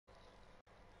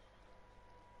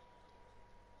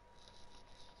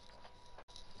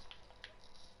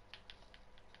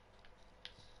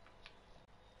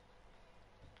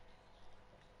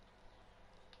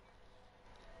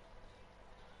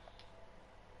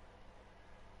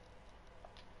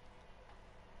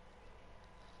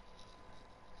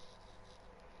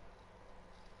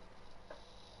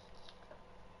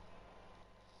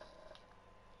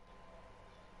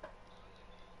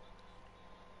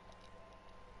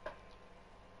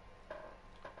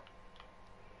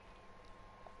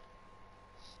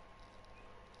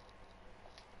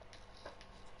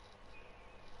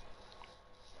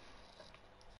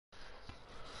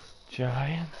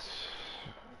Giants.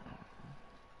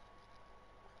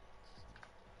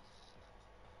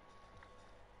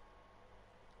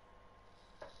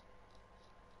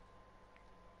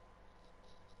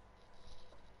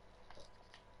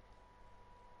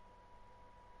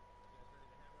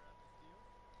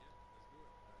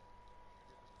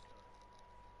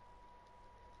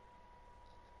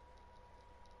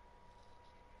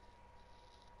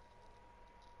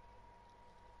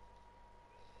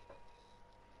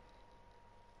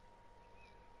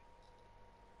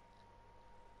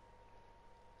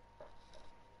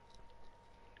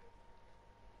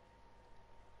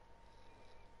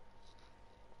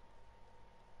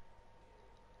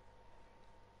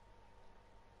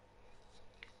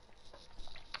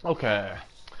 Okay.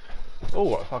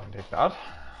 Oh, I'll fucking take that.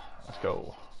 Let's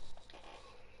go.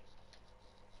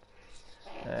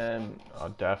 I'll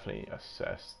definitely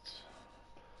assist.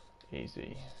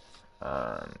 Easy.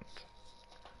 And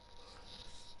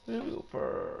we'll go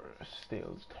for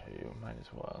steals too. Might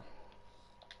as well.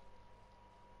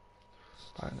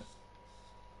 Find it.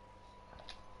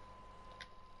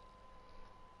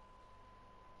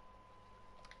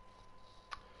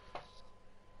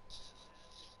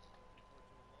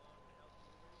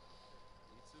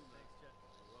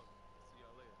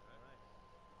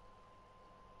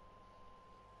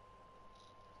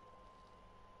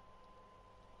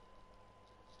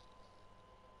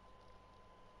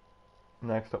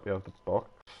 Next up we have the Bucks.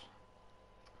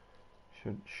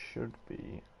 Should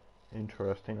be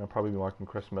interesting. I'll probably be marking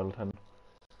Chris Middleton.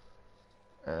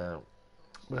 We'll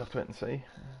have to wait and see.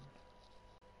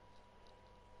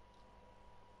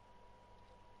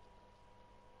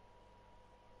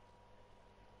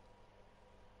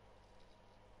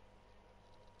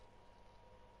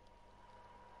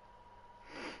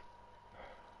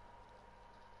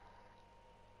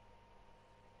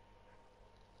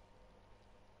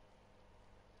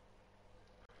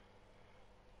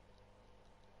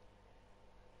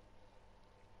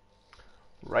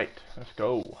 Right, let's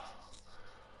go.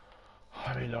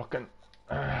 How are we looking?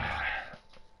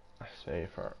 Let's see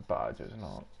for badges and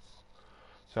all.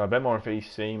 So a bit more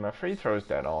VC. My free throws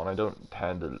dead on. I don't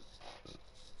tend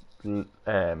to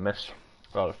miss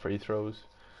a lot of free throws.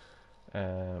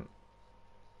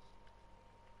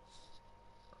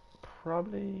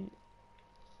 Probably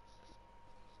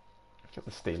get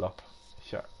the steal up.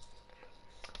 Sure.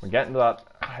 We're getting to that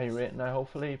high rate now.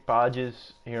 Hopefully,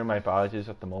 badges. Here are my badges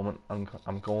at the moment.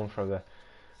 I'm going for the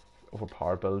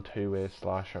overpowered build 2-way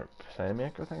slasher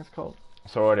playmaker. I think it's called.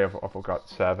 So already I've got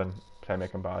 7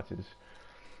 playmaking badges.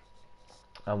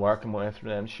 I'm working my way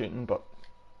through them shooting, but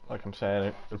like I'm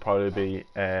saying, it'll probably be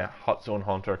a hot zone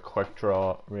hunter, quick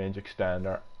draw, range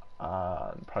extender,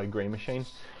 and probably green machine.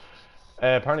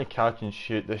 Apparently catch and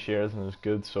shoot this year isn't as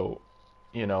good, so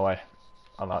you know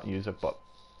I'll not use it, but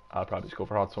I'll probably just go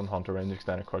for hot zone hunter, range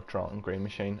extender, quick draw, and green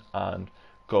machine, and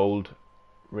gold,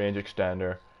 range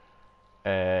extender,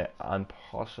 and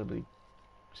possibly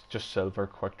just silver,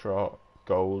 quick draw,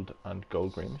 gold, and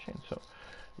gold green machine. So,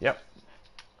 yep.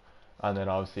 And then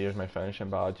obviously here's my finishing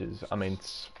badges. I mean,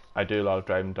 I do a lot of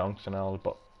driving dunks and all,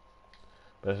 but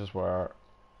this is where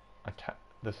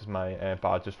this is my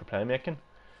badges for playmaking.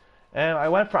 I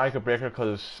went for ankle breaker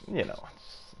because you know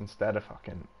instead of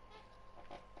fucking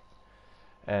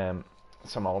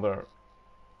some other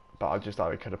badges that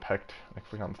I could have picked, like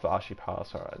for example flashy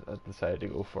pass, or I decided to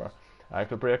go for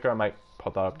ankle breaker. I might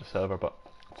put that up to silver, but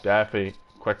definitely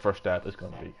quick first step is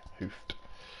going to be hoofed.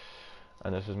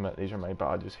 And these are my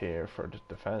badges here for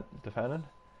defending.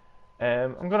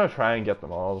 I'm gonna try and get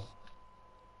them all,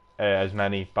 as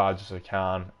many badges as I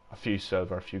can. A few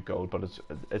silver, a few gold, but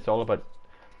it's all about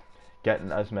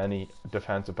getting as many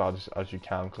defensive badges as you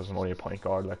can, because I'm only a point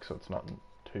guard, like, so it's not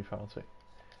too fancy.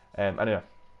 Anyway,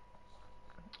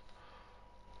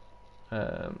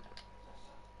 I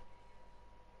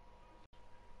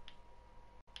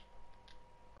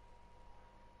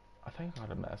think I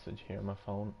got a message here on my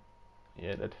phone.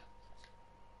 Yeah, I did.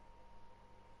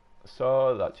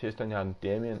 So that chase down you had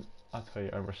Damien. I'll tell you,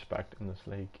 I respect in this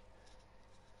league.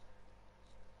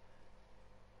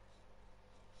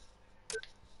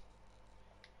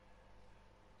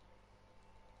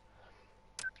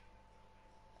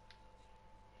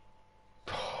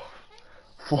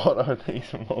 What are these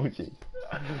emojis?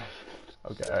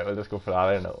 Okay, alright, we'll just go for that.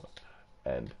 I don't know.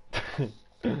 And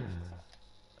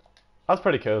that's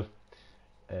pretty cool.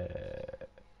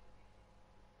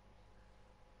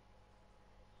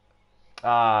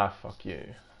 Fuck you.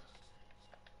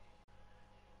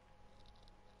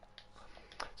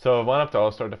 So I went up to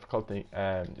All-Star difficulty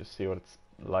and just see what it's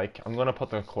like. I'm gonna put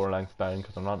the core length down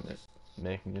because I'm not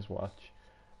making you watch.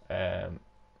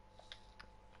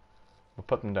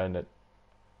 We'll put them down to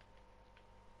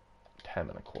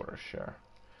 10.25, sure.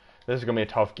 This is going to be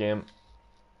a tough game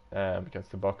because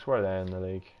the Bucks were there in the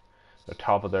league. They're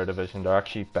top of their division. They're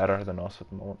actually better than us at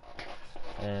the moment.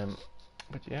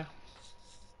 But yeah.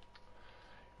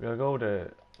 We'll go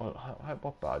to... Well,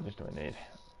 what badges do I need?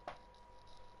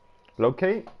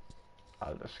 Low-key,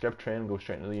 I'll just skip training and go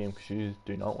straight into the game because you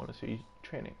do not want to see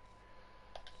training.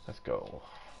 Let's go.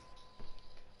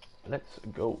 Let's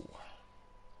go.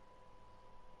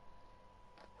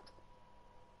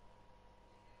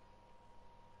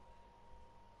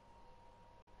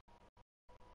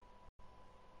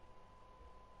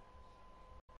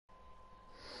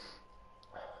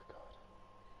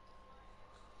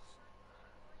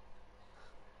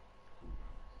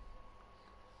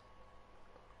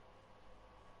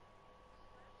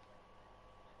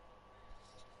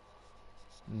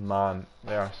 Man,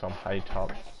 they are some high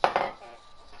top.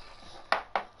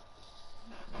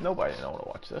 Nobody know to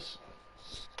watch this.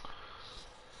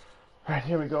 Right,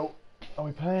 here we go. Are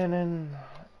we playing in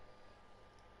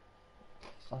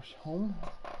our home?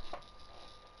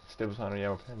 Stable Center, yeah,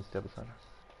 we're playing in Stable Center.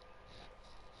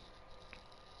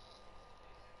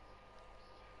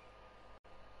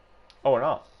 Oh, we're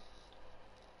not.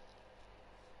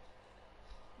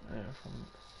 Yeah,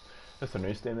 that's the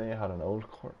new stadium. They had an old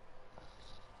court.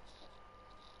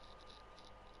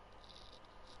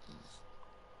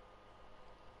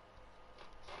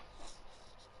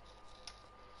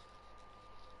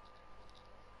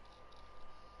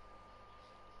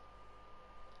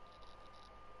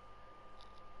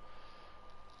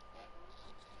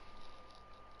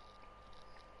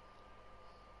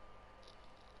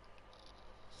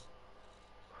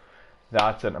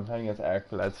 That's it. I'm playing against Eric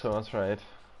Bledsoe. That's right.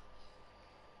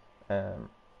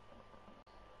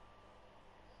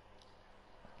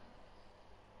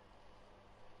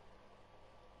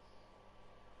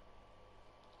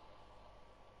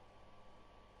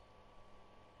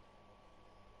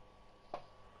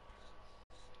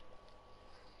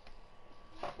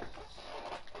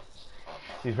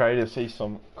 He's ready to see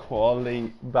some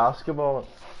quality basketball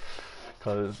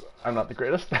because I'm not the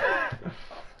greatest.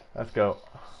 Let's go.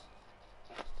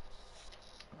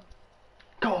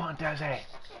 Go on, Desi.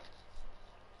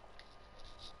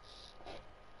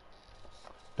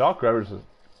 Doc Rivers is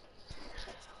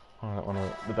one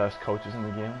of the best coaches in the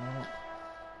game.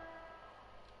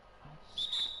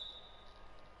 Is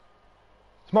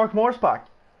Mark Morris back?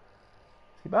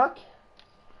 Is he back?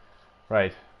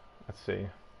 Right. Let's see.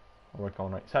 We're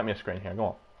going right. Set me a screen here. Go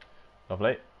on.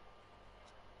 Lovely.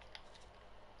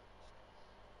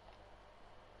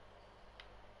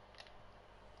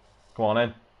 Go on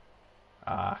in.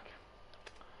 Ah.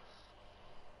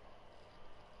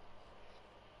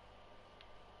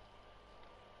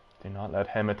 Do not let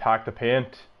him attack the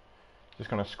paint. Just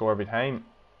gonna score every time.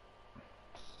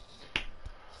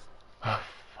 Oh,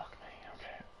 fuck me.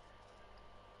 Okay.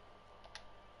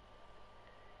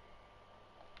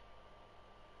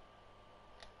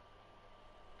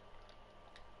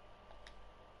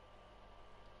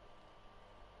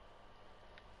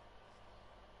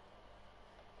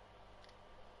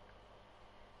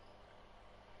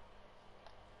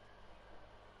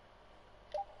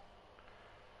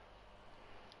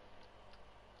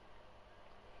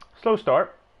 Slow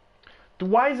start.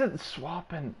 Why is it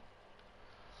swapping?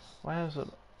 Why is it?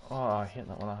 Oh, I hate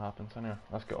that when that happens. Anyway,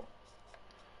 let's go.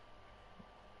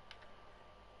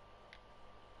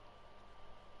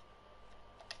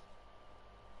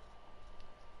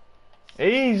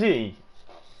 Easy.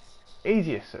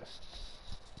 Easy assist.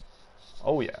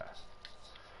 Oh yeah.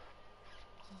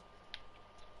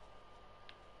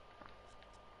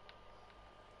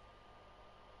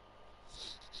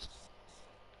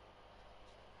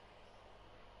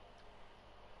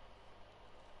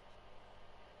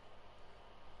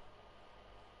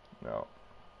 No.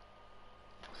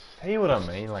 See what I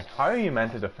mean? Like, how are you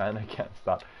meant to defend against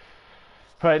that?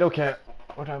 Right, okay.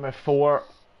 We're down by 4.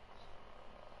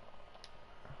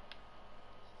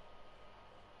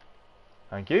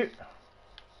 Thank you.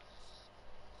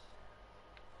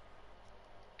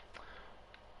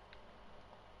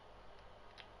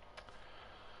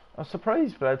 I'm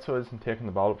surprised Bledsoe isn't taking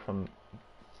the ball from...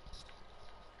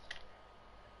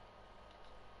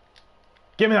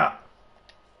 Give me that!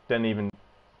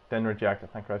 Didn't reject it,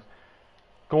 thank Christ.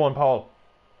 Go on, Paul.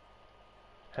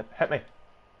 Hit me.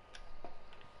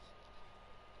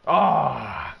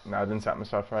 Ah! Oh, no, I didn't set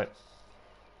myself right.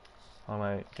 On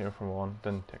my 0 from 1,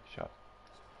 didn't take a shot.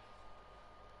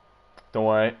 Don't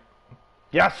worry.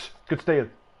 Yes! Good steal.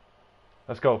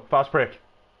 Let's go. Fast break.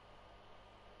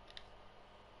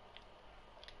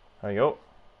 There you go.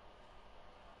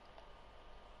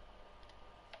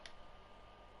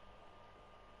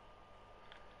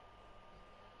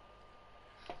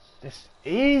 this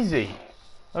easy.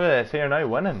 Look at this here now,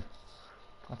 winning.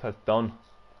 That's how it's done.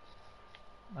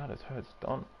 That is how it's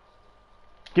done.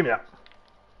 Give me that.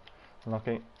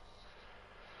 Unlucky.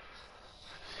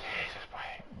 Jesus,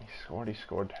 boy. He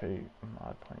scored 2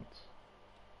 mad points.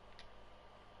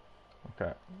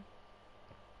 Okay.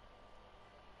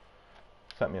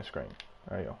 Set me a screen.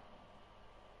 There you go.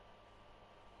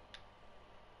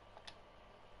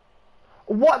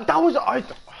 What? That was out.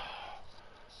 That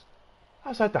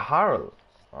was out to Harold.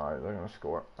 Alright, they're gonna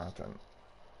score. That's in.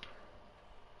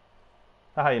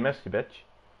 Haha, you missed, you bitch.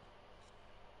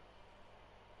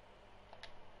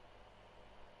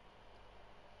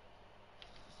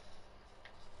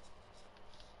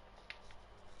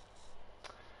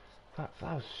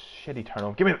 That was shitty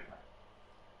turnover. Give me it.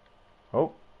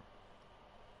 Oh.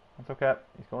 That's okay.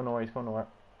 He's going nowhere, he's going nowhere.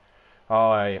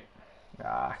 Oh, yeah.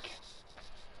 Ah.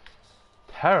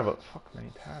 Terrible. Fuck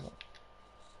me, terrible.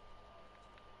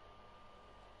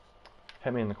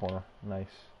 Hit me in the corner. Nice.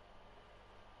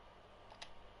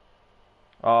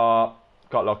 Got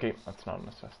lucky. That's not an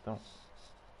assist though.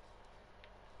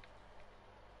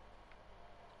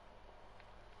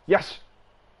 Yes!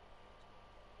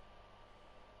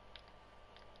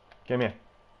 Give me it.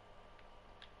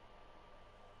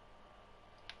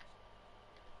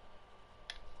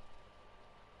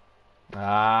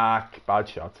 Ah, bad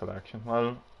shot selection.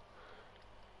 Well,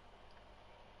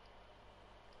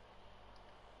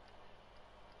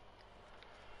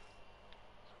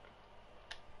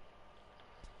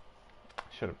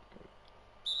 should have.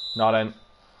 Not in.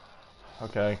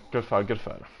 Okay, good foul, good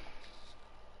foul.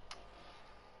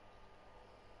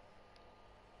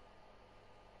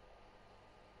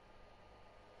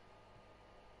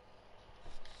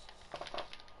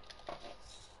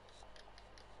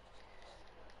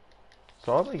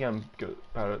 So I'll again get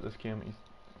better at this game.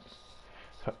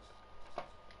 It's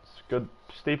good,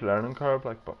 steep learning curve,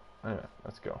 like, but anyway,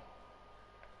 let's go.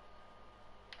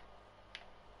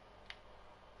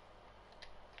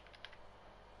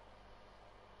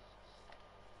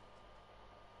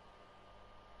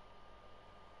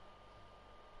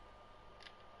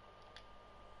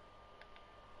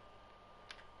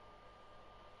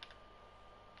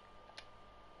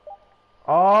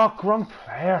 Oh, wrong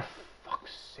player.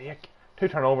 Fuck's sake. 2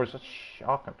 turnovers, that's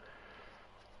shocking.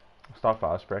 Stop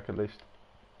fast break at least.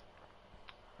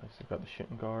 At least they've got the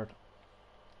shooting guard.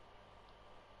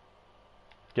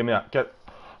 Give me that. Get.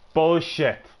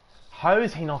 Bullshit. How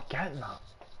is he not getting that?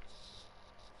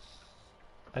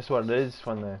 That's what it is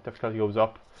when the difficulty goes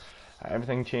up.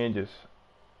 Everything changes.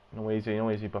 No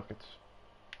easy buckets.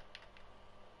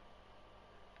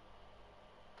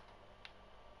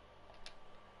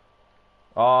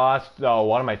 Oh, that's. Oh,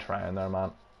 what am I trying there,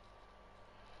 man?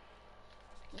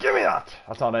 Give me that!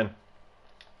 That's not in.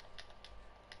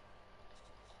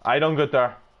 I don't get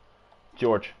there.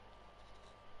 George.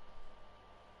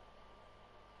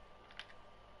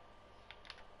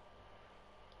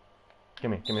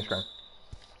 Give me a screen.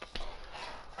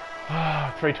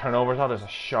 3 turnovers, that is a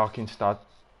shocking stat.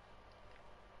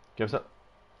 Gives it.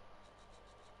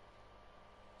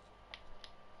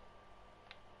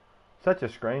 Set your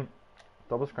screen.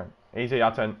 Double screen. Easy,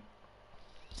 that's in.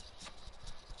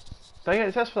 Did I get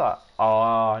assist for that?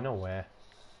 Oh, no way.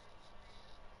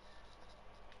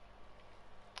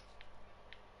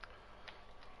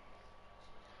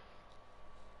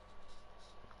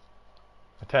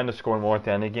 I tend to score more at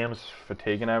the end of games,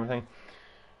 fatigue and everything.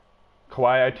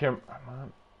 Kawhi out here.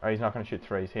 Oh, he's not going to shoot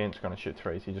threes. He ain't going to shoot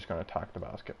threes. He's just going to attack the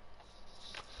basket.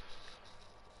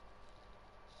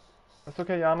 That's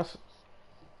okay, Giannis.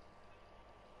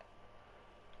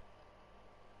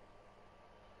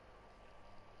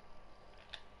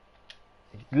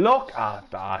 Look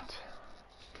at that.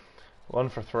 1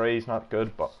 for 3 is not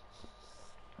good, but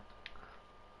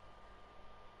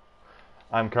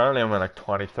I'm currently on my like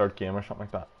 23rd game or something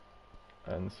like that.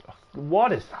 And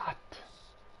what is that?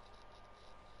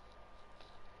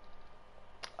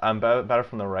 I'm better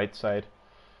from the right side.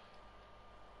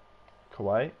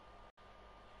 Kawhi.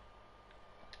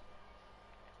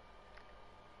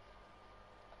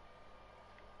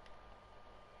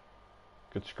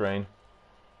 Good screen.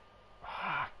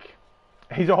 Fuck.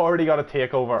 He's already got a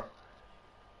takeover.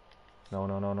 No.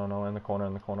 In the corner.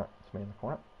 It's me in the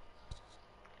corner.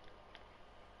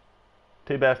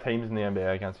 2 best teams in the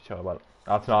NBA against each other. Well,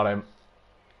 that's not him.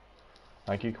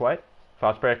 Thank you, Kawhi.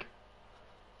 Fast break.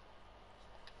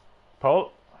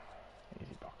 Pull.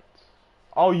 Easy buckets.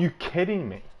 Oh, you kidding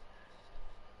me?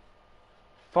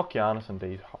 Fuck Giannis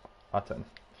indeed. That's in.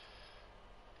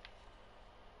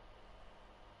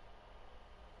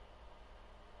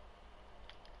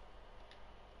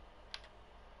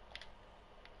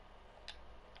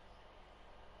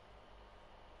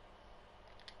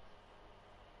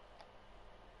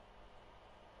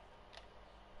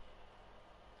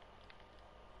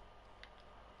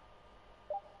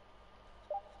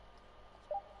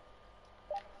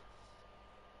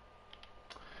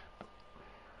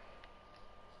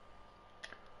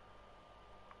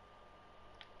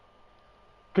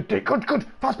 Good day, good.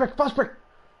 Fast break.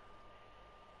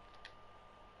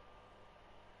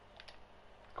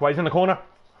 Kawhi's in the corner.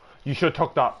 You should have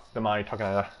took that. The man took it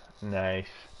out. Nice.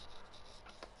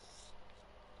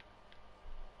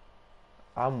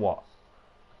 And what?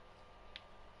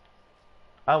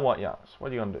 Yes.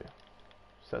 What are you gonna do?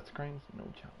 Set screens? No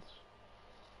chance.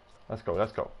 Let's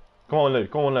go. Come on,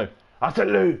 Lou. That's it,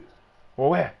 Lou. We're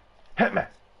away. Hit me.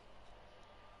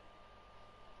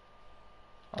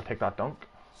 I'll take that dunk.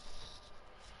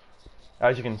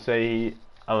 As you can see,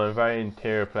 I'm a very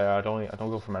interior player. I don't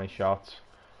go for many shots,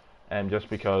 just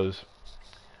because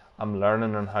I'm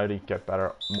learning on how to get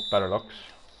better looks,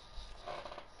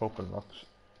 open looks,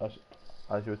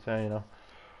 as you would say, you know.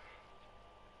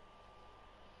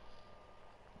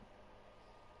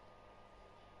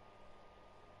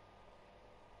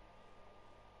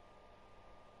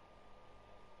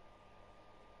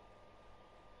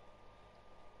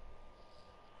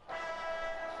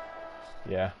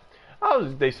 Yeah, that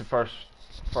was a decent first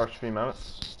few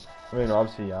minutes. I mean,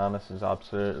 obviously Giannis is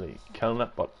absolutely killing it,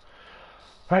 but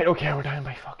right, okay, we're down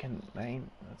by fucking 9.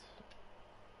 That's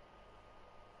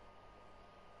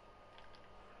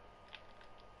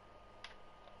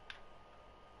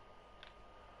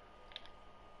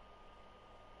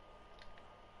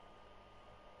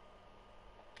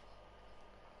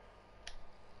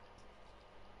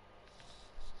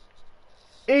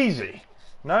easy.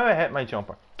 Now I hit my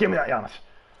jumper. Give me that, Giannis.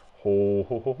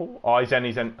 Ho. Oh, he's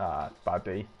in. Ah, bad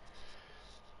B.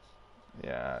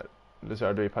 Yeah,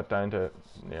 Lizardo put down to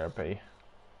near B.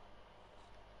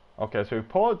 Okay, so we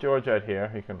pull George out here.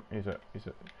 He's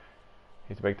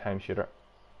a big time shooter.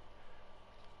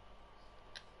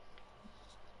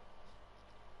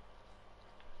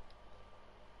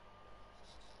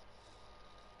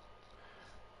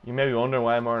 You may be wondering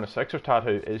why I'm wearing a Sixers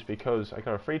tattoo. Is because I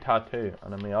got a free tattoo,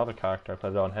 and then my other character I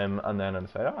put it on him, and then I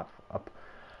say,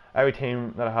 every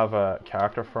team that I have a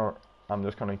character for, I'm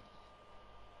gonna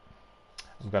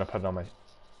put it on my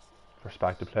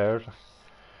respective players.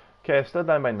 Okay, still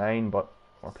down by 9, but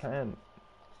we're playing.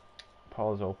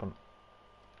 Paul's open.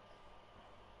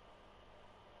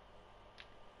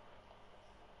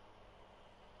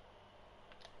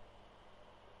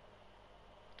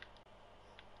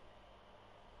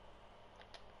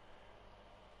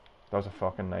 That was a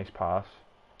fucking nice pass.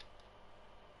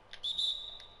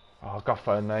 Oh, got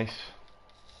found. Nice.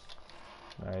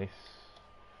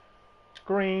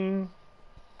 Green.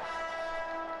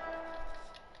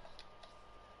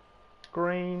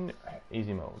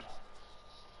 Easy mode.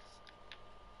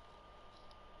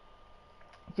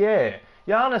 Yeah,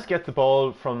 Giannis gets the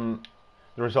ball from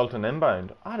the resultant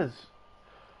inbound. That's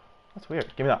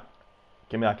weird. Give me that.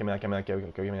 Give me that.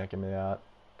 Give me that.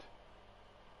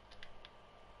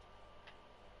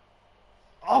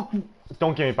 Oh,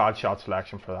 don't give me bad shot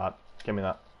selection for that. Give me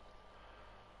that.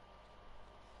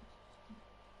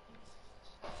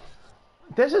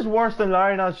 This is worse than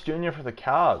Larry Nance Jr. for the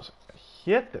Cavs. I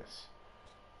hate this.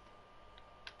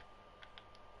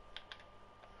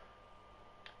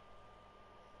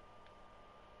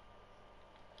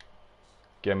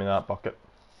 Give me that bucket.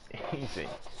 Easy.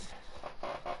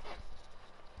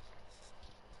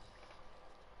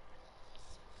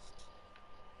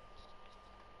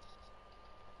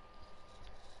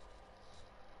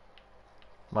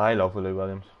 I love Lou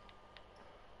Williams.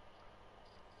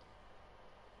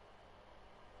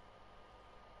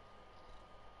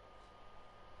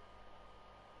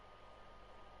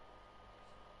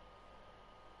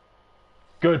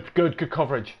 Good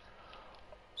coverage.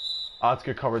 That's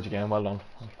good coverage again. Well done.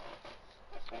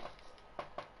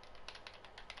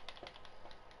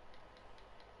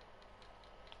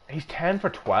 He's 10 for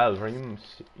 12. Are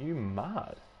you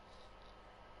mad?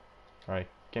 Right,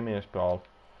 give me this ball.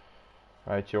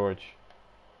 Right, George.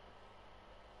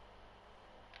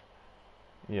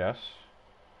 Yes.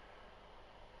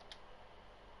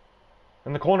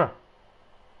 In the corner.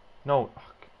 No.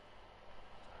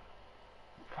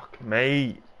 Fuck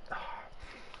me.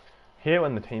 Hate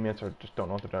when the teammates are just don't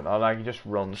know what they're doing. Oh, like he just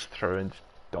runs through and just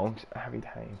dunks every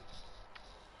time.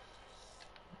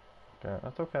 Okay,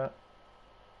 that's okay.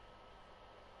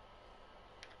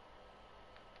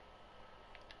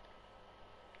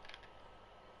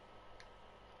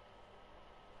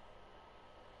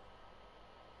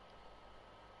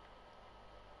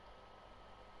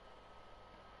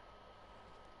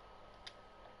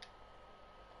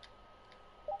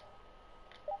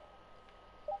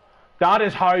 That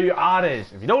is how you add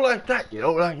it. If you don't like that, you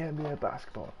don't like NBA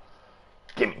basketball.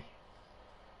 Gimme.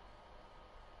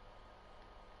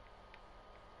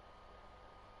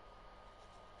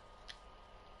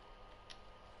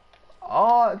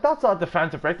 Oh, that's a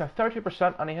defensive break. Now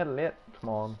 30% and he hit it late. Come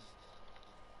on.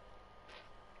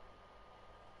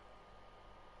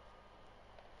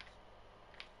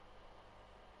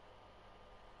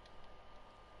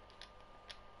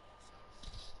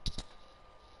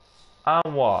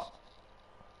 And what?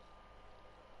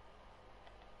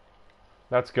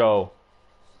 Let's go.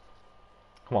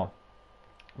 Come on.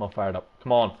 I'm all fired up.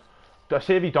 Come on.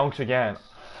 See if he dunks again.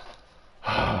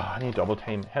 I need double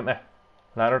team. Hit me.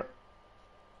 Leonard.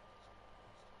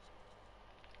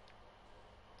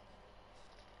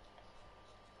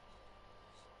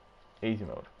 Easy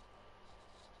mode.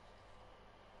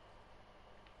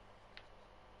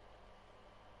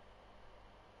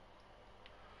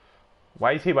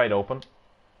 Why is he wide open?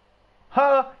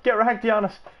 Ha! Get wrecked,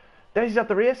 Giannis. Desi's at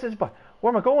the races, but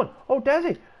where am I going? Oh,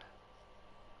 Desi.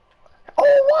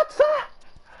 Oh, what's that?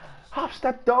 Half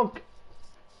step dunk.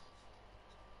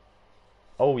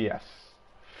 Oh, yes.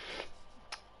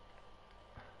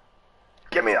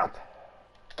 Give me that.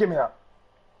 Give me that.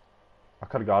 I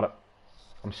could have got it.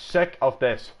 I'm sick of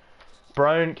this.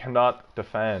 Brown cannot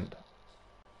defend.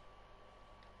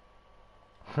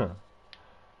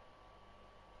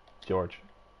 George.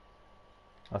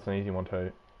 That's an easy one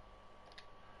too.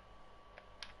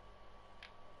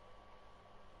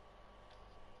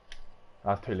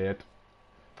 That's too late.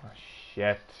 Oh,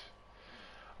 shit.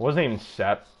 I wasn't even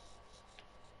set.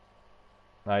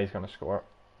 Now he's going to score.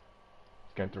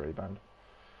 He's going to rebound.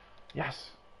 Yes.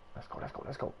 Let's go, let's go,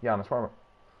 let's go. Giannis, where am I?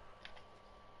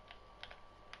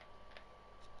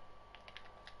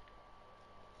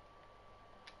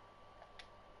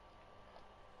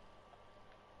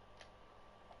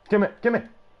 Give me, give me.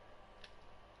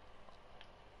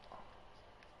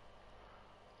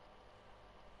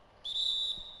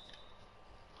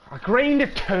 I greened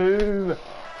it too.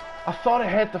 I thought I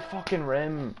hit the fucking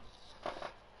rim.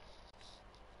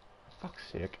 Fuck's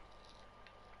sake.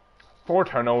 4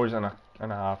 turnovers and a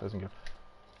half isn't good.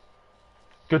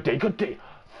 Good day, good day.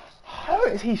 How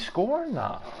is he scoring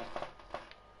that?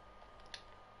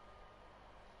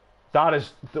 That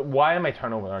is... Why am I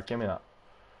turnover there? Give me that.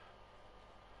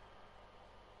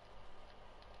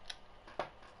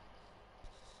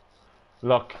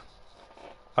 Look.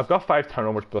 I've got 5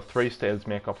 turnovers, but 3 steals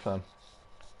make up for them.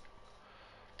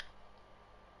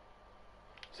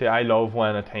 See, I love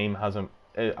when a team has an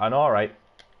alright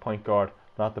point guard,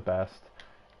 not the best.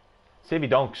 See if he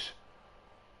dunks.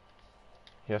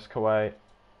 Yes, Kawhi.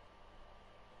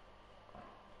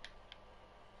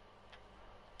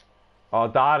 Oh,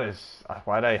 that is...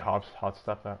 Why did I hot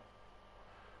step there?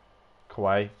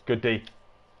 Kawhi, good D.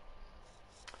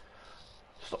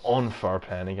 Just unfair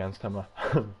playing against him.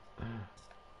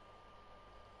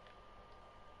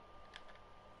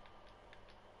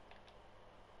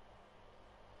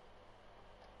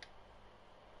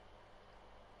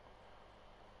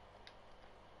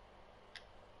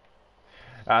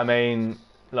 I mean,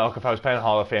 look, if I was playing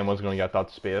Hall of Fame, I was going to get that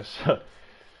space.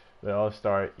 The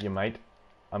All-Star, you might.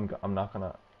 I'm not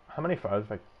gonna. How many fouls?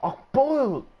 Like, oh,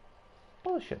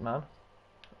 bullshit, man.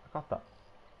 I got that.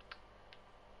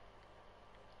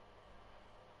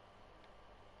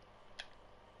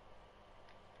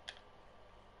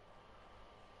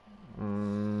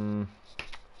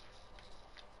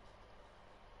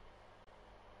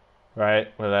 Right,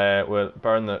 we'll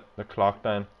burn the clock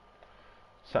down.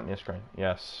 Set me a screen.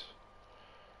 Yes.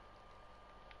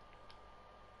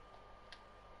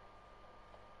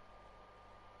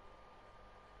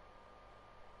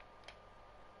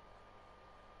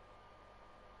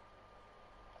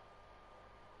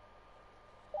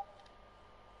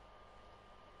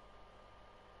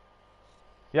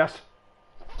 Yes.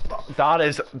 That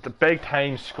is the big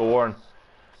time scoring.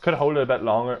 Could hold it a bit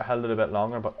longer, held it a bit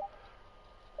longer, but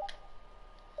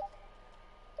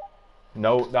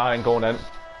no, that ain't going in.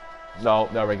 No,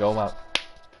 there we go, man.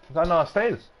 Is that not a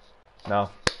steal? No.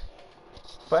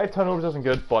 5 turnovers isn't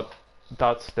good, but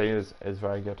that steal is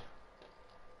very good.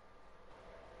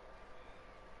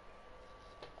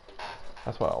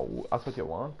 That's what you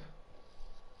want.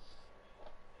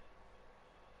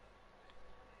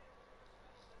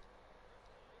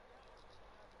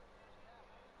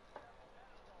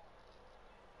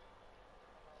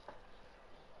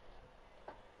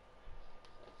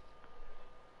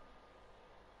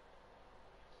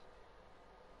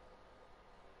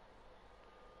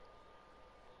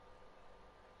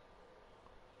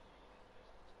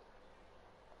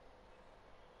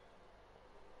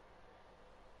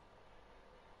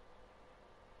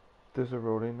 There's a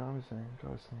rolling now, saying,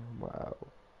 wow.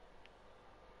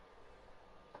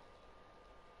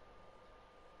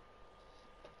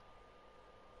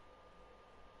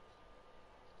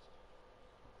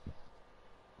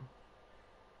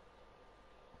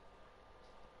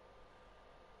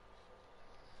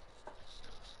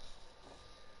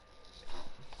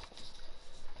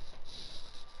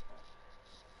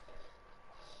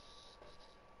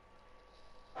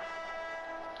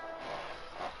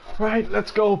 Right,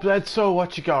 let's go, Bledsoe.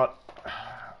 What you got?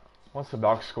 What's the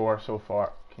box score so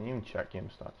far? Can you even check game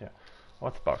stats? Yeah.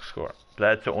 What's the box score?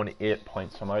 Bledsoe only 8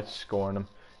 points. So I'm outscoring him.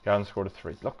 He hasn't scored a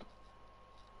 3. Look,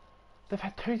 they've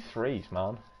had 2 threes,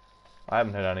 man. I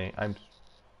haven't hit any. I'm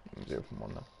 0 from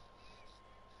 1 now.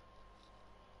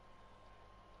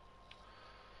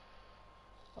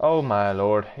 Oh my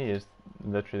lord, he is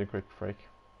literally the Greek freak.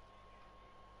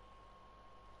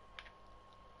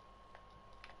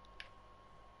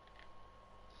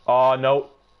 Oh no.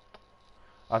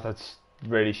 That's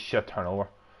really shit turnover.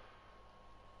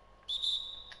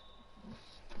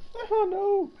 Oh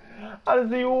no. That is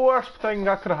the worst thing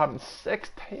that could have happened. 6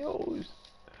 tails.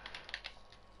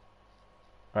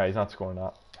 Right, he's not scoring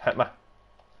that. Hit me.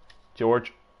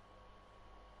 George.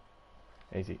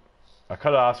 Easy. I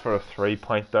could have asked for a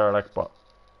 3-point there, like, but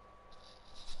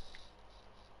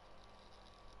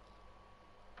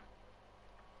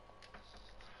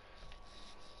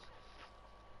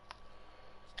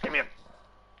give me it.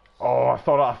 Oh, I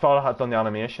thought I had done the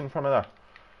animation from it there.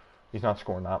 He's not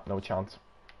scoring that, no chance.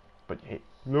 But hey,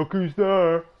 look who's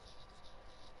there.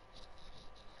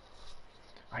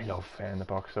 I love in the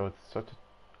box, so it's such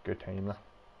a good team now.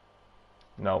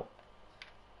 No.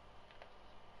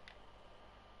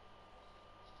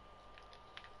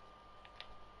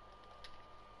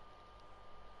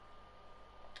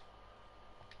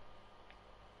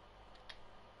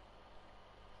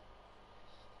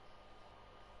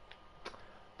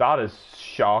 That is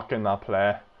shocking, that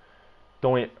play.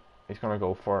 Don't he, he's going to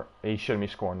go for it. He shouldn't be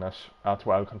scoring this. That's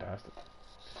well contested.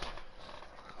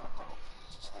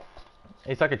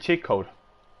 It's like a cheat code.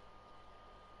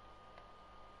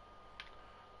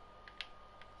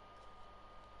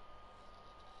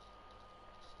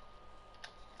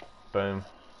 Boom.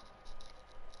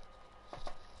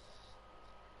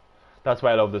 That's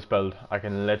why I love this build. I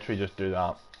can literally just do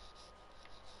that.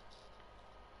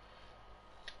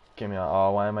 Give me a...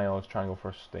 Oh, why am I always trying to go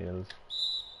for steals?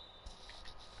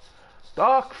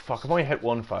 Oh, fuck. I've only hit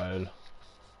 1 foul.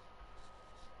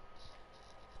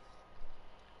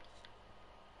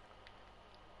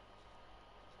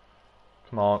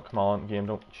 Come on, game.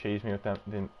 Don't chase me with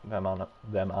them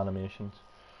animations.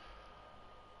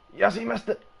 Yes, he missed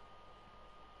it.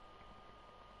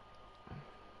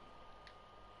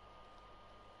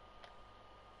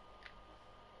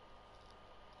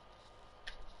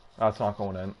 That's not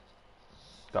going in.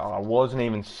 I wasn't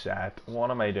even set. What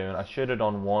am I doing? I should have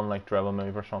done one like dribble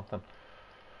move or something.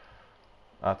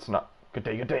 That's not good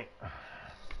day, good day.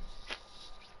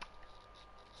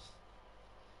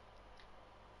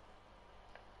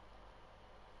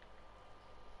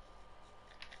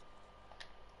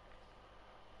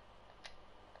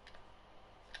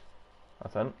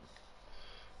 That's in.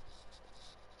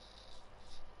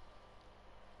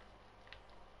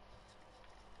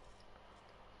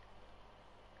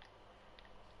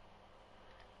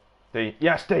 D.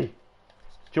 Yes, D.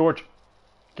 George,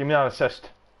 give me that assist.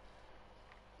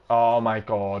 Oh my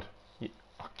god.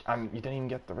 And you didn't even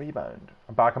get the rebound.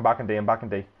 I'm back in D, I'm back in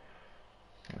D.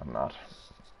 I'm not.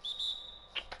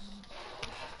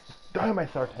 Down my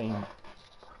 13.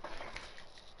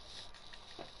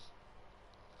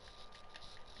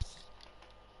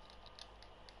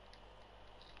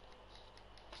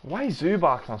 Why is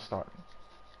Zubac not starting?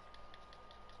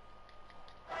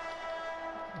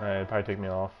 It'll probably take me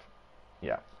off.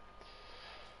 Yeah.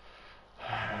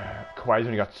 Kawhi's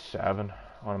only got 7.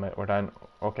 What am I? We're down.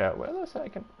 Okay, wait a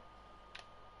second.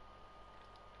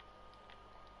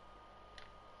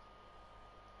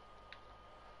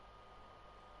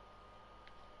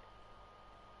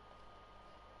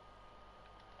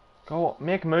 Go,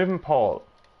 make a movement, Paul.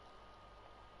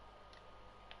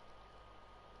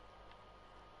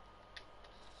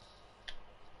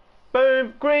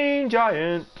 Boom, green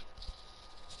giant.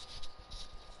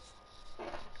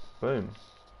 Boom.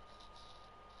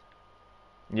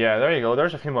 Yeah, there you go.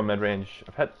 There's a few more mid-range.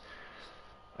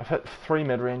 I've hit 3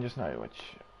 mid-ranges now, which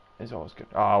is always good.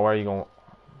 Ah, where are you going?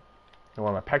 You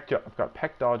want my pick? I've got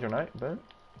pick dodger now. Boom.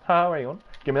 Ah, where are you going?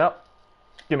 Give me that.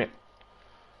 Give me it.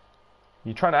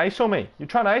 You trying to ISO me? You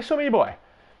trying to ISO me, boy?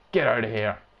 Get out of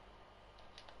here.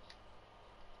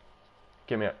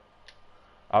 Give me it.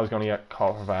 I was gonna get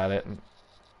caught for violating.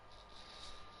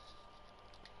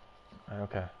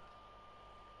 Okay.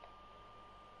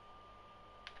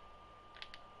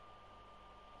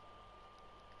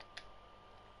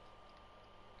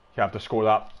 You have to score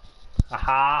that. Ha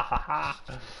ha ha ha.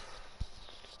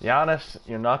 Giannis,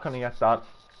 you're not gonna get that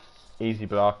easy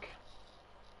block.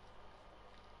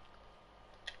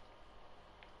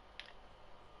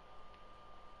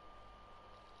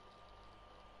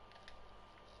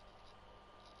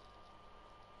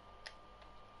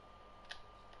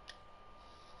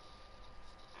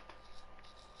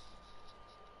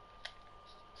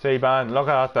 Seaban, look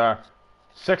at that there.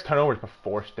 6 turnovers but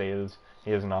 4 steals.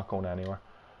 He is not going anywhere.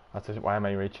 That's it. Why am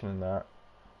I reaching in there?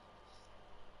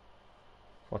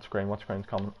 What screen? What screen's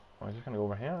coming? Oh, I'm just gonna go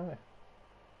over here, aren't I?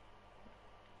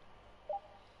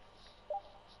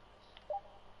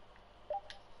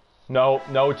 No,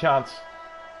 no chance.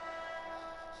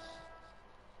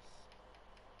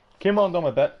 Came on down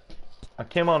a bit. I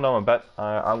came on down a bit.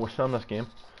 I was still in this game.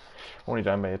 Only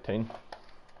down by 18.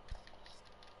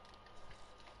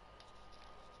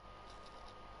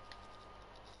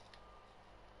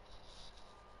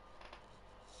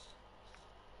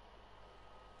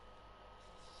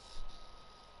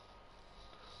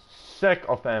 Sick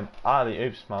of them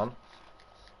alley-oops, man.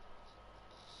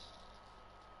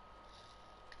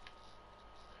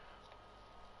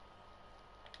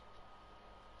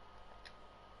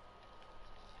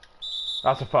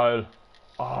 That's a foul.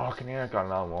 Oh, can you got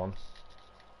another one?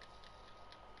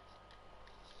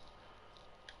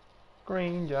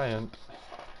 Green Giant.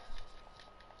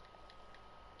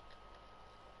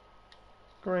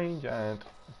 Green Giant.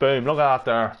 Boom, look at that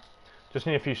there. Just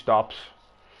need a few stops.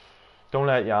 Don't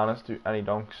let Giannis do any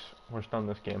dunks. We're still in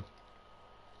this game.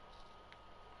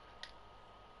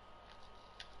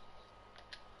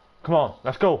 Come on,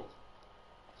 let's go.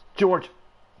 George,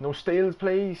 no steals,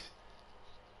 please.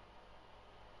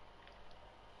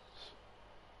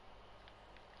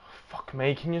 Fuck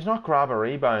me, can you not grab a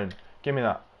rebound? Give me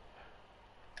that.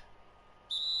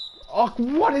 Oh,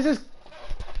 what is this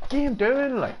game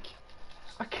doing? Like,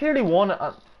 I clearly won it.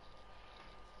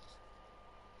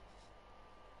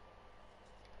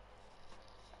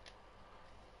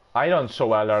 I done so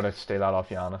well there to steal that off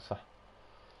Giannis.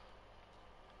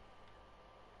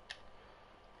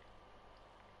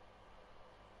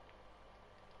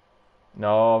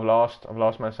 No, I've lost. I've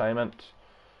lost my assignment.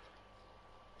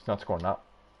 He's not scoring that.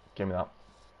 Give me that.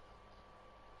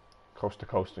 Coast to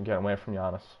coast and get away from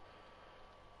Giannis.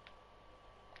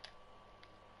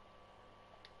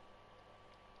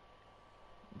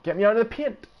 Get me out of the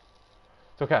paint.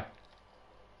 It's okay.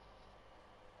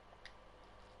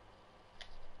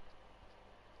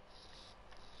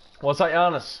 What's that,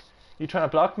 Giannis? You trying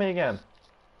to block me again?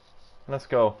 Let's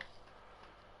go.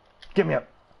 Give me up.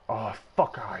 Oh,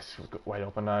 fuck. Oh, he's wide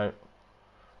open now.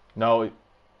 No.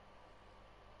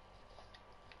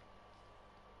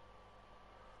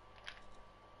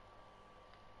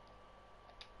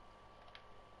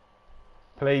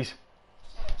 Please.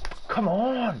 Come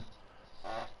on.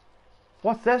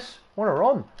 What's this? What a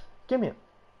run. Give me it.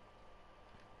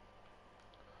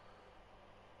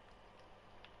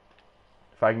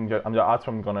 If I can get, that's what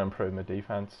I'm going to improve my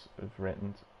defense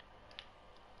ratings.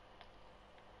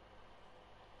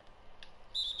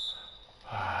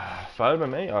 Foul by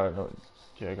me? Oh no,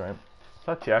 Jay Graham. Is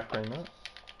that Jeff Green now?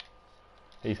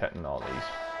 He's hitting all these.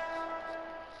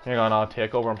 Here going on,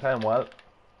 take over. I'm playing well.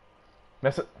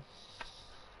 Miss it.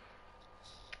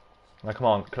 Now come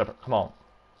on, clip it. Come on.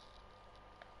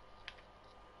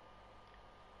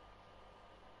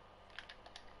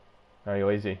 There you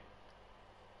go, easy.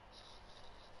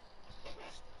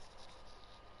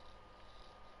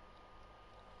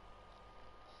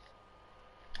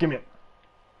 Give me it.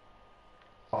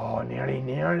 Oh,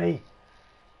 nearly.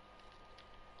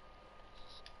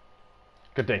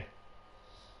 Good day.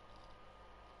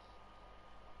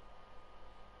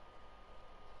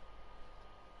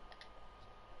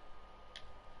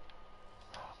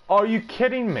 Are you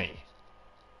kidding me?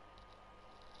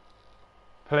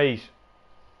 Please.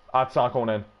 That's not going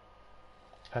in.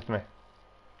 Hit me.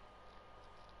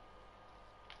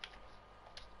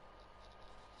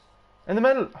 In the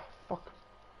middle. Oh, fuck.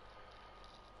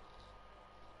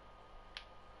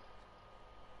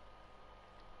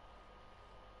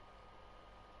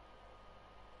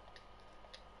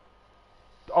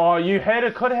 Oh, you hit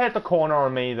it. Could have hit the corner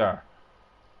on me there.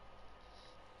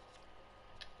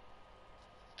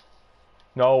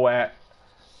 No way.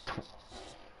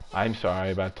 I'm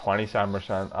sorry, about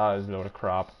 27%. That is a load of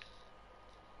crap.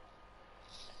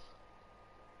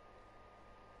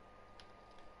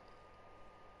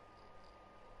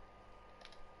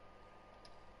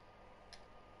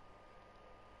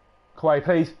 Kawhi,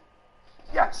 please.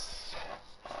 Yes!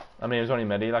 I mean, it was only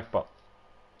midi, like, but...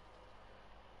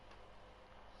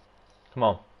 Come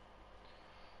on.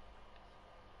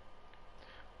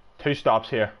 2 stops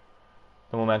here.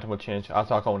 The momentum will change. That's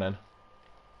not going in.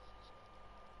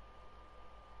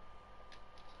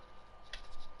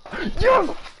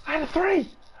 Yes! I had a 3!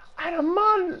 I had a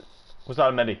man! Was that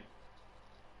a midi?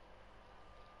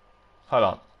 Hold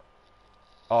on.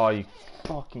 Oh, you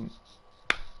fucking...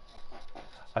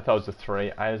 I thought it was a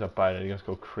 3. I was about to just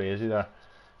go crazy there.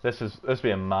 This will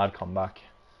be a mad comeback.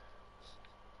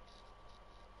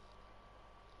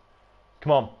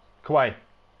 Come on, Kawhi.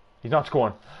 He's not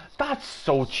scoring. That's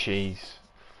so cheese.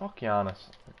 Fuck Giannis.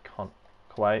 Cunt.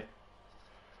 Kawhi.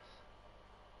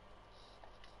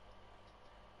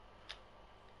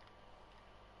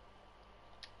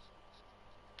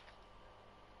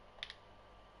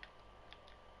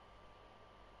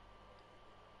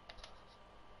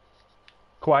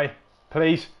 Kawhi,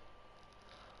 please.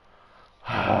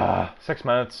 6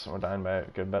 minutes. We're down by a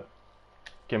good bit.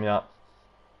 Give me that.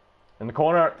 In the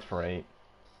corner. 3.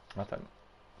 Nothing.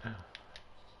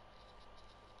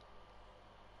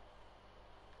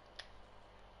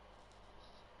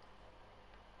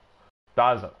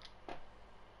 That is it.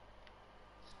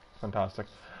 Fantastic.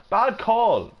 Bad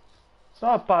call. It's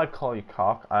not a bad call, you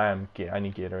cock. I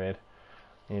need Gatorade.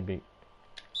 Maybe.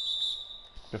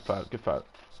 Good foul. Good foul.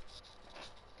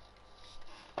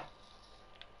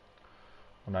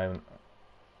 I'm not even.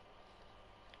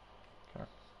 Okay.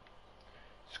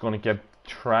 Just gonna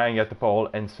try and get the ball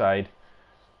inside.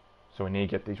 So we need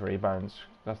to get these rebounds.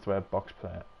 That's the way Bucks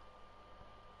play it.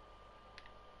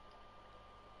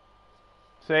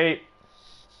 See.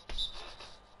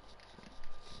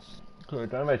 We were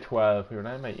down by 12. We were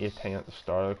down by 18 at the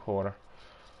start of the quarter.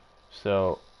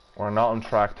 So we're not on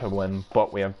track to win,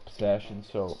 but we have possession.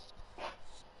 So.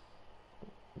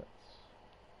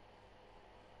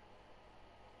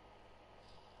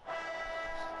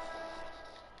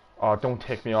 Oh, don't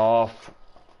take me off.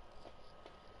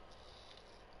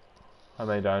 How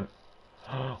many down?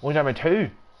 Only down by 2.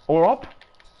 Oh, we're up.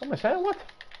 What am I saying? What?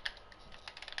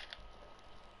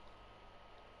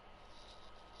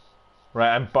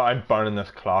 Right, I'm burning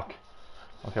this clock.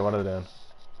 Okay, what are they doing?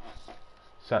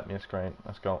 Set me a screen.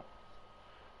 Let's go.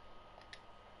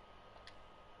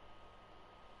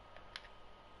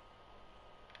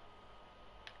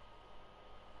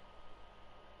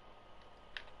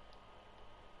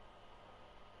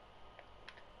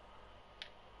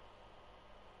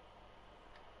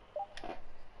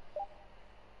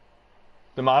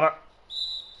 Don't matter.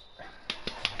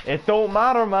 It don't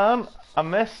matter, man. I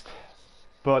missed,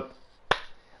 but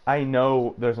I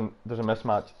know there's a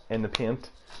mismatch in the paint,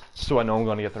 so I know I'm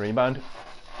going to get the rebound.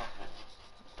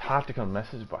 Tactical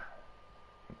misses, but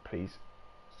please.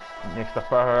 Makes the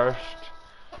first.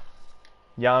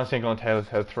 Giannis ain't going to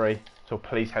hit 3, so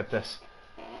please hit this.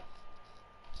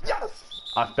 Yes!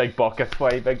 That's big buckets,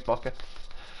 way big buckets.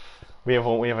 We have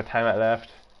a timeout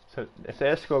left, so if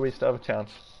they score, we still have a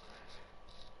chance.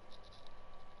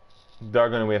 They're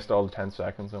going to waste all the 10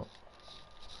 seconds though.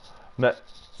 But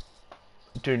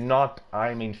do not,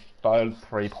 I mean, foul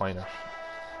 3-pointers.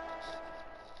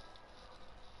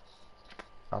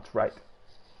 That's right.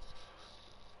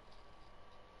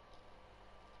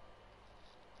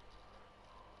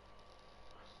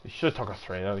 They should have took a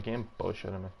 3 out of the game. Bullshit,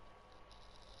 I mean.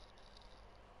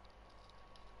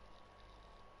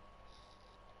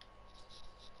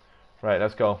 Right,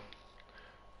 let's go.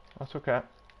 That's okay.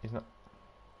 He's not.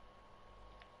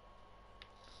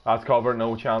 That's covered,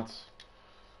 no chance.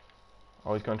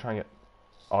 Oh, he's going to try and get.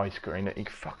 Oh, he screened it. He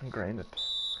fucking screened it.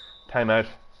 Timeout.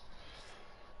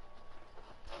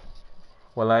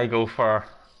 Will I go for.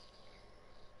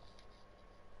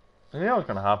 I knew that was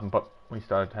going to happen, but we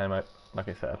started timeout, like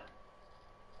I said.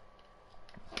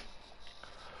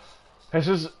 This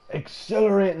is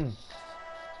exhilarating.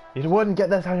 You wouldn't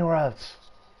get this anywhere else.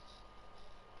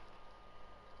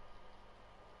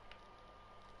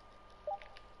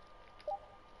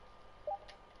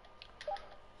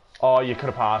 Oh, you could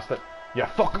have passed it. You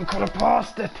fucking could have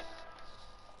passed it.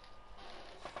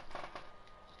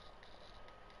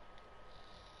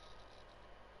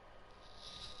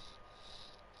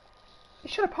 You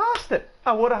should have passed it.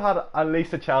 I would have had at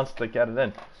least a chance to get it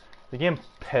in. The game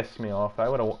pissed me off. I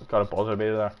would have got a buzzer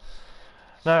beater there.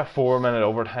 Now a 4-minute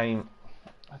overtime.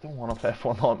 I don't want to play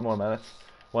 4 more minutes.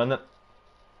 When it,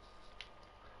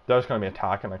 they're just going to be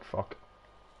attacking like fuck.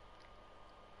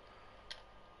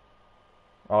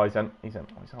 Oh, he's in. He's in.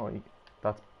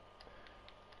 That's.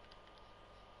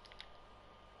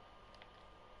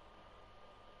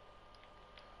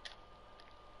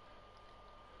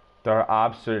 They're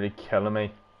absolutely killing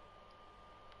me.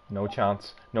 No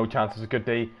chance. No chance. It's a good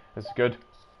D. It's good.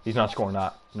 He's not scoring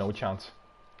that. No chance.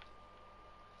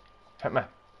 Hit me.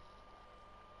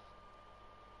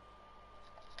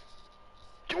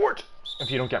 George!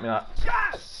 If you don't get me that.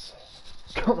 Yes!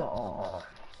 Come on.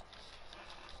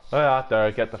 Look at that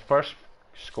there. Get the first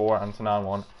score and it's an on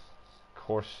 1. Of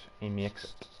course, he makes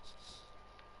it.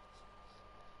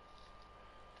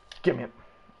 Give me it.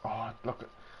 Oh, look.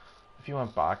 If you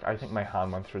went back, I think my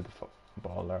hand went through the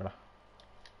ball there.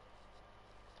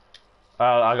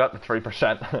 I got the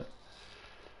 3%.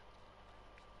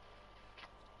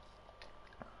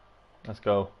 Let's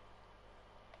go.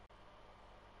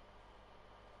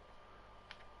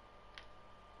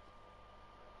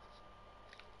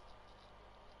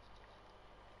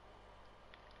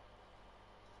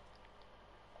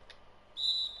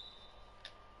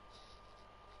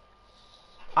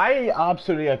 I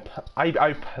absolutely,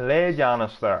 I played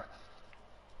Giannis there.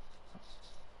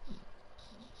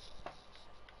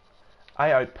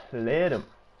 I outplayed him.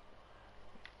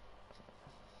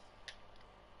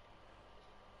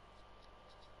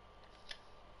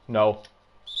 No.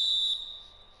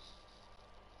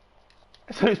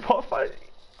 So he's put five.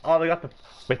 Oh, they got the.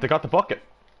 Wait, they got the bucket.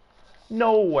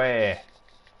 No way.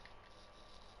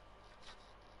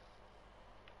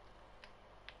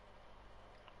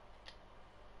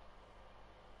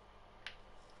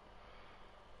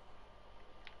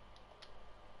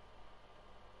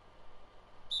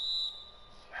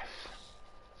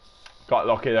 Got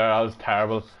lucky there. That was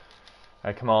terrible.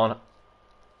 Hey, come on.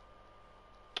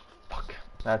 Fuck.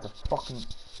 That's a fucking.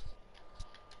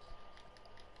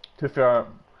 To be fair,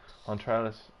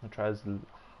 Montrez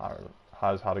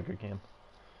has had a good game.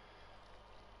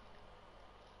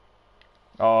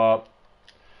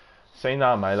 Seen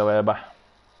that a mile away, but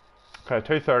okay,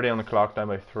 2:30 on the clock, down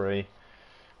by 3.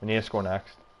 We need to score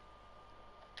next.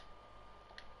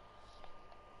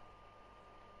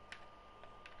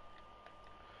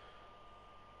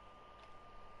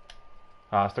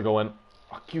 Has to go in.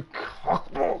 Fuck you,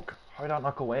 cockbug! How did that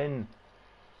not go in?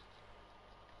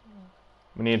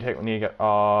 We need to get. It's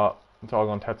all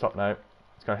going tits up now.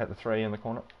 It's gonna hit the 3 in the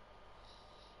corner.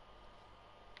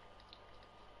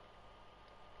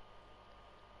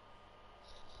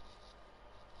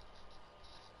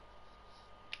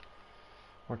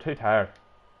 We're too tired.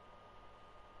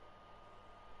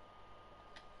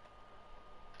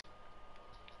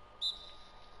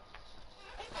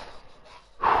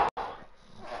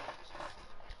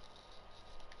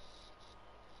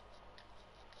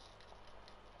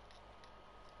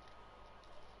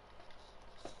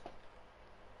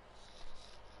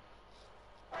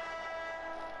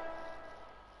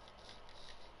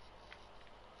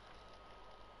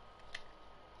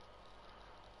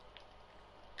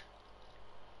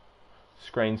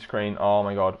 Screen. Oh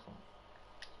my god.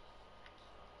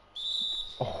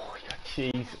 Oh, the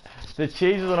cheese. The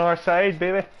cheese is on our side,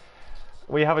 baby.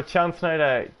 We have a chance now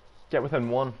to get within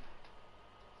 1.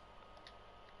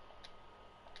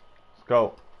 Let's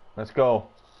go. Let's go.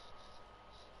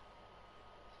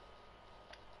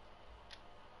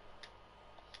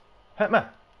 Hit me.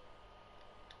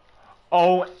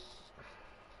 Oh.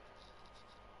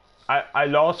 I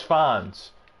lost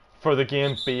fans for the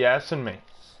game BSing me.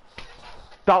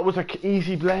 That was a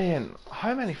easy play-in.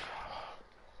 How many?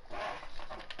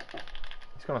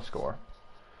 He's gonna score.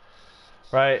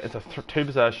 Right, it's a 2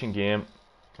 possession game.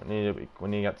 We need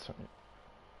to get something.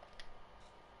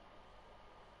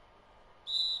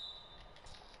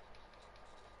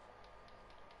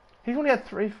 He's only had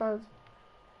 3 fouls.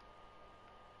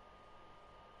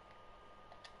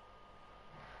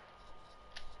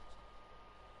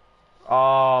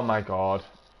 Oh my god.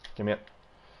 Give me it.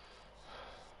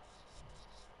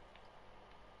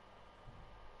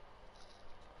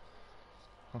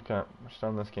 Okay, we're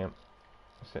starting this game.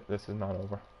 This is not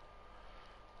over.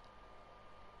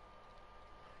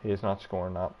 He is not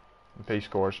scoring that. If he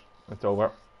scores, it's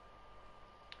over.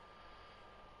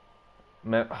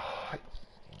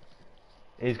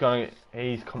 He's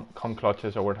come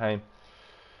clutches over time.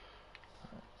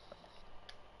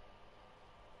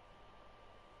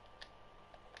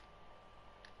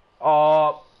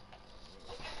 Oh.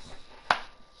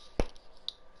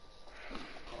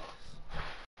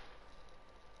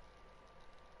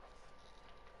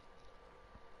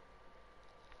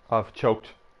 I've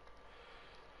choked.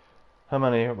 How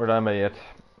many? We're down by 8.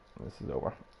 This is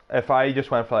over. If I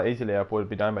just went for that easy layup, would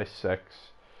be down by 6.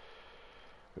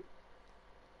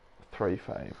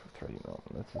 3-5. 3. No,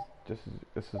 this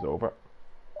is over.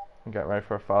 Get ready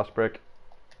for a fast break.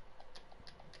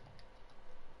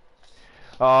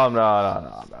 Oh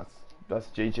no. That's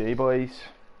GG, boys.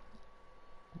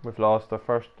 We've lost the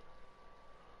first.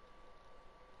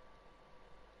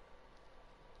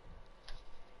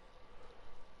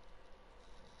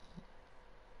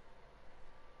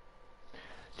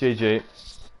 GG.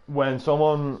 When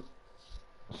someone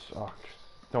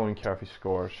don't even care if he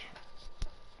scores.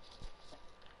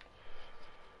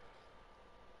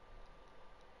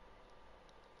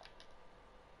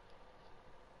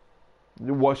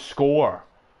 What score?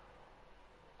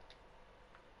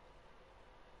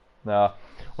 Nah.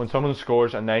 When someone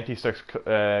scores a 96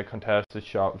 contested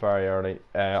shot very early,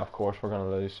 of course we're gonna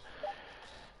lose.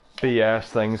 BS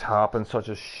things happen, such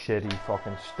as shitty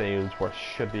fucking steals where it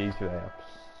should be easy layups.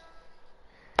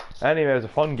 Anyway, it was a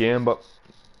fun game, but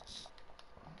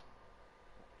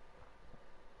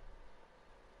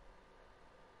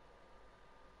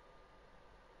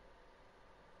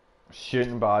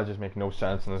shooting badges make no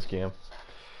sense in this game.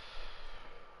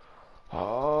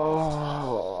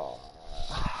 Oh,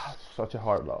 such a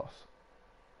hard loss.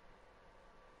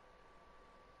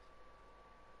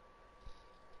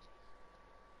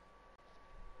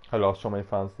 I lost so many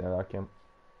fans in that game.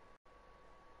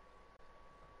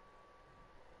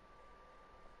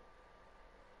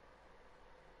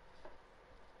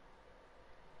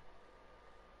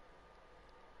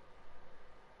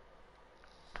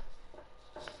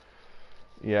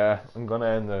 Yeah, I'm gonna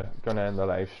end the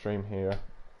live stream here.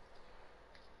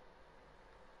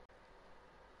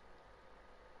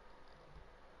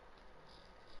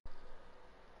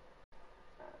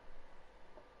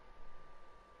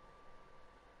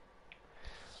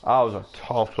 That was a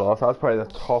tough loss. That's probably the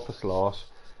toughest loss.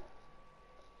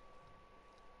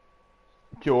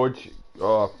 George,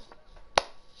 the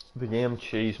game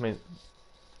cheesed me.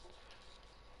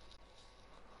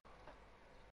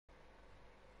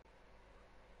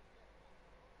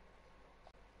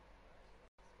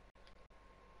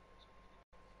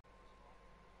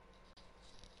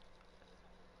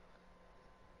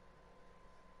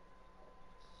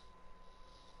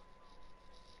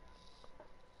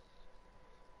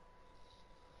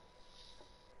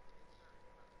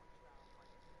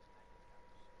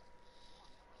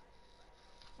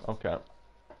 Okay.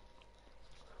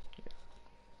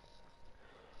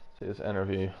 See this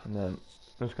interview, and then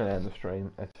I'm just gonna end the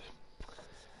stream. It's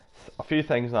a few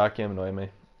things in that game annoy me.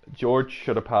 George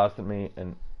should have passed at me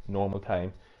in normal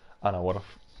time, and I would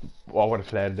have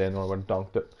played it in or I would have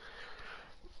dunked it.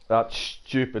 That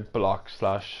stupid block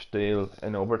slash steal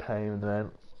in overtime, and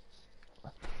then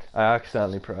I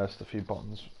accidentally pressed a few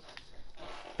buttons.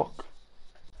 Fuck.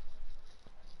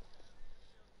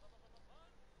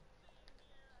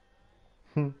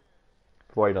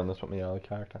 Void on this with my other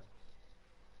character.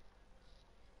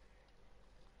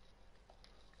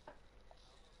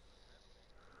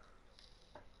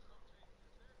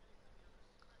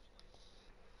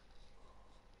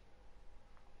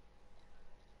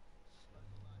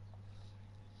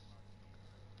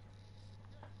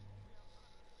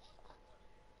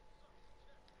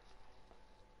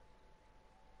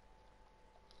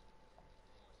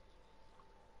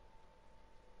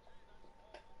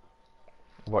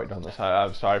 Void on this.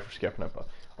 I'm sorry for skipping it, but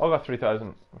I got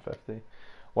 3,050.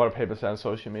 What are people saying on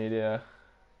social media?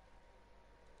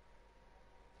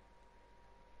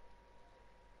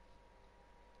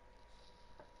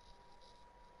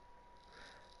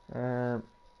 Um,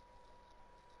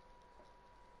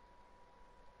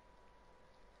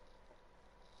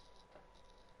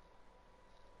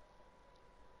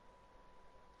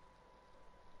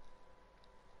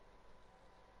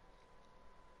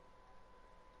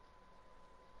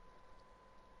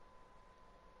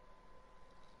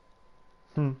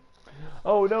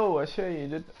 Oh no, I sure you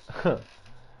did.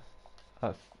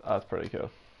 That's pretty cool.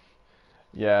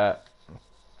 Yeah,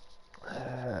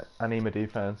 my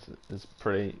defense is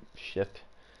pretty shit.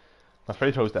 My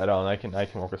free throw's dead on. I can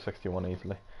work a 61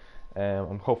 easily.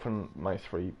 I'm hoping my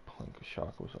 3-point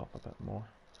shot goes up a bit more.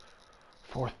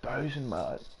 4,000,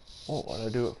 man. What would I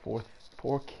do at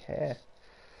 4K?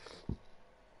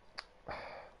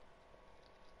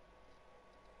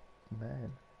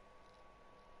 Man.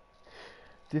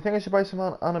 Do you think I should buy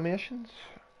some animations?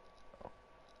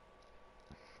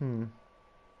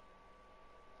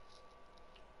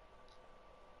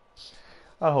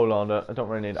 I'll hold on to it. I don't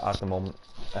really need it at the moment.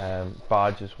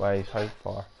 Badges wise, how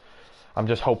far? I'm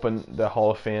just hoping the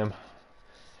Hall of Fame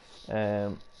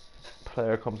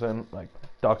player comes in, like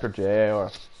Dr. J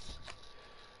or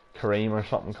Kareem or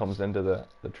something comes into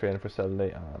the training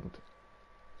facility, and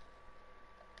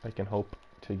I can hope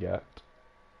to get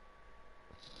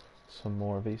some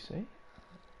more VC.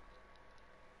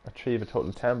 Achieve a total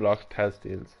of 10 blocks, 10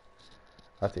 steals.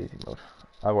 That's easy mode.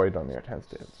 I've already done near 10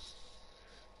 steals.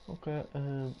 Okay,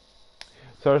 so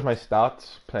there's my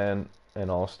stats playing in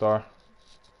All-Star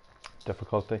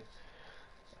difficulty.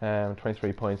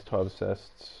 23 points, 12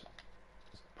 assists.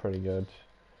 Pretty good.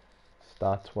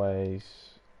 Stats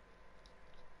wise,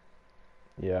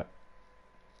 yeah.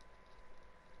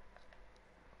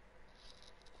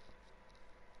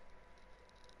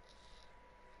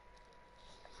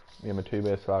 I'm a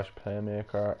 2-way slash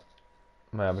playmaker.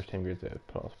 My average team grade's 8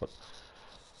 plus, but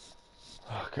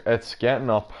it's getting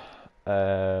up.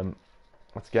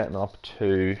 It's getting up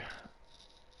to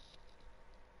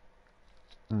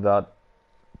that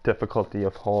difficulty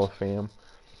of Hall of Fame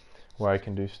where I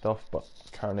can do stuff, but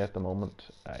currently at the moment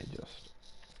I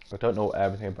don't know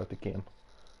everything about the game.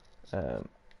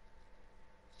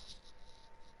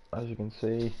 As you can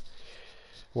see,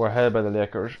 we're ahead by the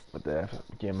Lakers, but they have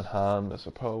a game in hand, I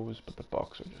suppose. But the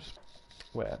Bucks are just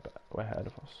way ahead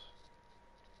of us.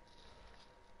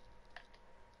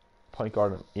 Point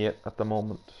guard at 8 at the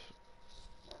moment.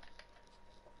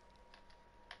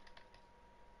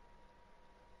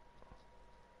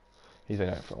 He's been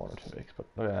out for 1 or 2 weeks, but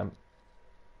look at him.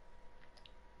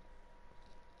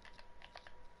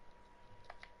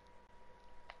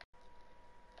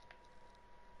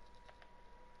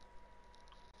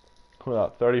 Coming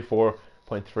out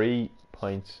 34.3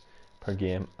 points per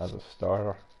game as a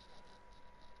starter.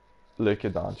 Luka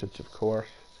Doncic, of course.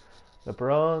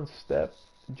 LeBron, Steph,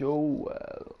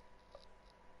 Joel.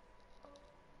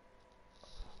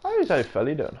 How is that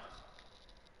Philly doing?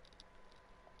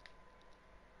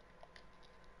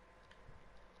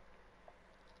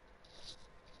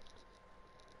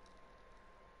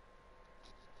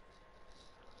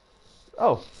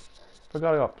 Oh,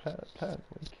 forgot I got player of the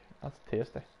week. That's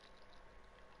tasty.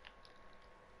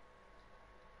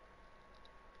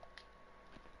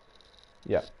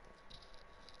 Yeah.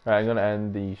 Right, I'm gonna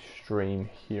end the stream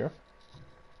here.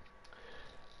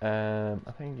 I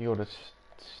think you go to.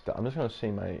 I'm just gonna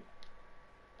see my.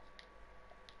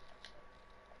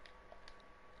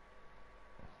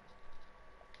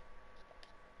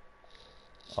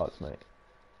 Oh, it's my.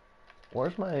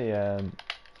 Where's my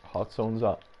hot zones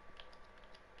at?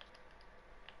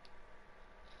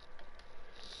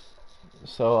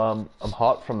 So I'm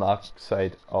hot from that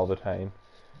side all the time.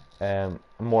 I'm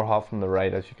more hot from the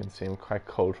right, as you can see. I'm quite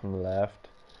cold from the left.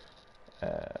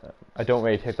 I don't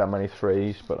really take that many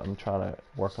threes, but I'm trying to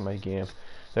work on my game.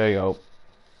 There you go.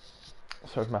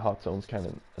 So my hot zone's kind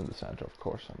of in the center, of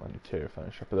course. I'm on the tier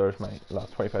finisher, but there's my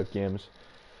last 25 games.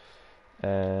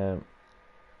 So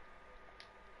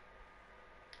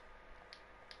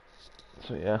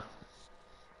yeah.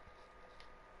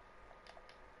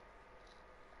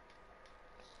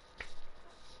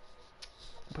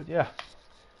 But yeah,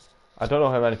 I don't know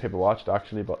how many people watched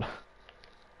actually, but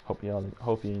hope you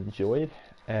enjoyed.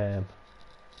 And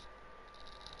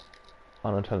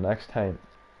until next time,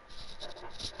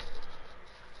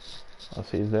 I'll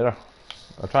see you later.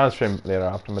 I'll try and stream later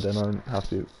after my dinner and have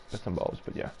to get some balls.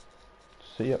 But yeah,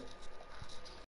 see ya.